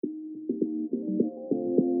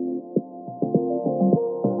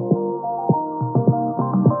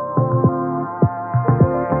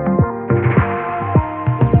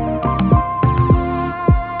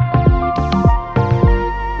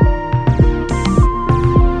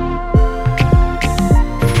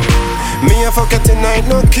fuck you tonight,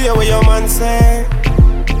 no care what your man say.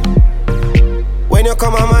 When you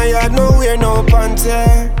come on my yard, no wear no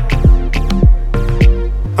panty.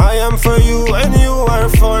 I am for you and you are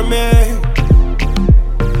for me.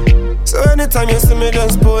 So anytime you see me,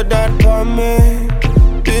 just put that on me.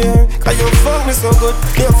 Yeah, cause you fuck me so good,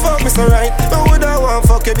 you fuck me so right. I woulda want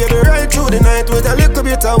fuck you baby right through the night. With a little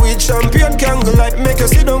bit of weed, champagne candle light. Make you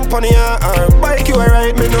sit down pon or bike you a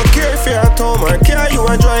ride. Me no care if you're at home or car you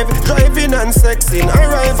a drive. Driving and sexing,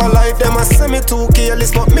 arrive alive. Them a say me too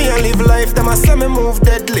careless, but me a live life. Them a say me move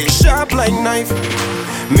deadly, sharp like knife.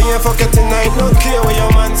 Me a fuck you tonight, no care what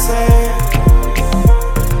your man say.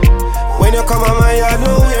 When you come on my yard,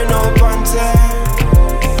 no wear no panty.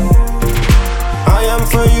 I am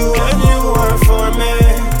for you and you are for me.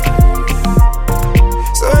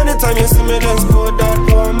 So anytime you see me, just put that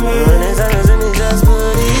for me. Anytime you see me, just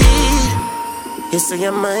put it. You say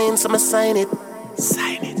your mind, so I'ma sign it.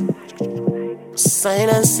 Sign it. Sign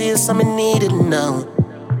and seal, so I need it now.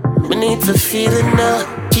 Me need to feel it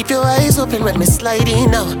now. Keep your eyes open when me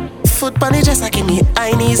sliding now. Foot on it just like give me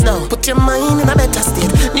high knees now. Put your mind in a better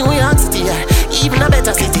state. New York City or even a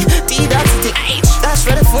better city. T-Dot City, that's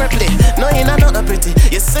ready for play. No, you're not pretty.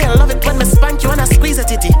 You say I love it when me spank you and I squeeze a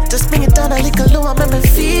titty. Just bring it down a little lower, make me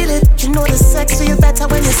feel it. You know the sex feel better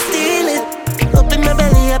when you steal it. Up in my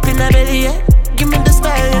belly, yeah. Give me the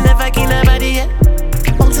style, you never get nobody, yeah.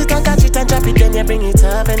 Bounce it and catch it and drop it, then you bring it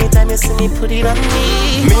up. Anytime you see me, put it on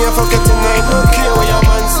me. Me a fuck you tonight, no care what your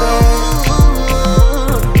man say.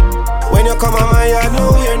 When you come on my yard,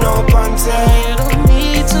 no wear no panty. You don't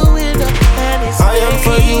need to wear no panties. I am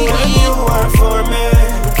for you and you are for me.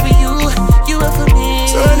 For you, you are for me.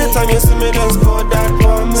 So anytime you see me, just put that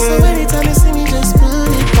on me. So anytime you see me, just put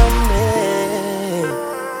it on me.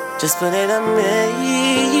 Just put it on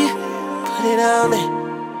me. Put it on me.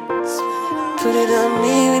 Put it on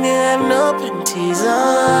me when you have no panties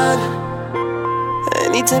on.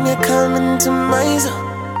 Anytime you come into my zone,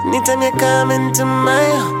 anytime you come into my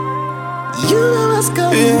home, you know what's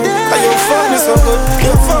going down. Cause you fuck me so good,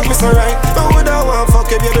 you fuck me so right. I woulda want fuck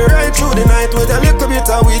you baby right through the night. With a little bit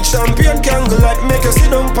of weed, champagne candle light. Make you sit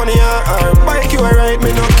down pon or bike you a ride.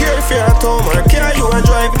 Me no care if you're at home or car you a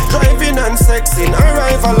drive. Driving and sexing,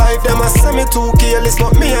 arrive alive. Them a say me too careless,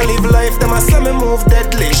 but me a live life. Them a say me move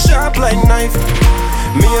deadly, sharp like knife.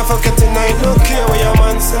 Me a fuck you tonight, no care what your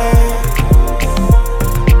man say.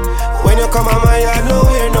 When you come on my yard, no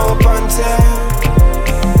wear no panty.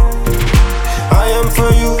 I am for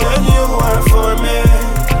you and you are for me.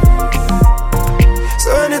 So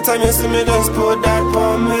anytime you see me, just put that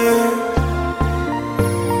on me.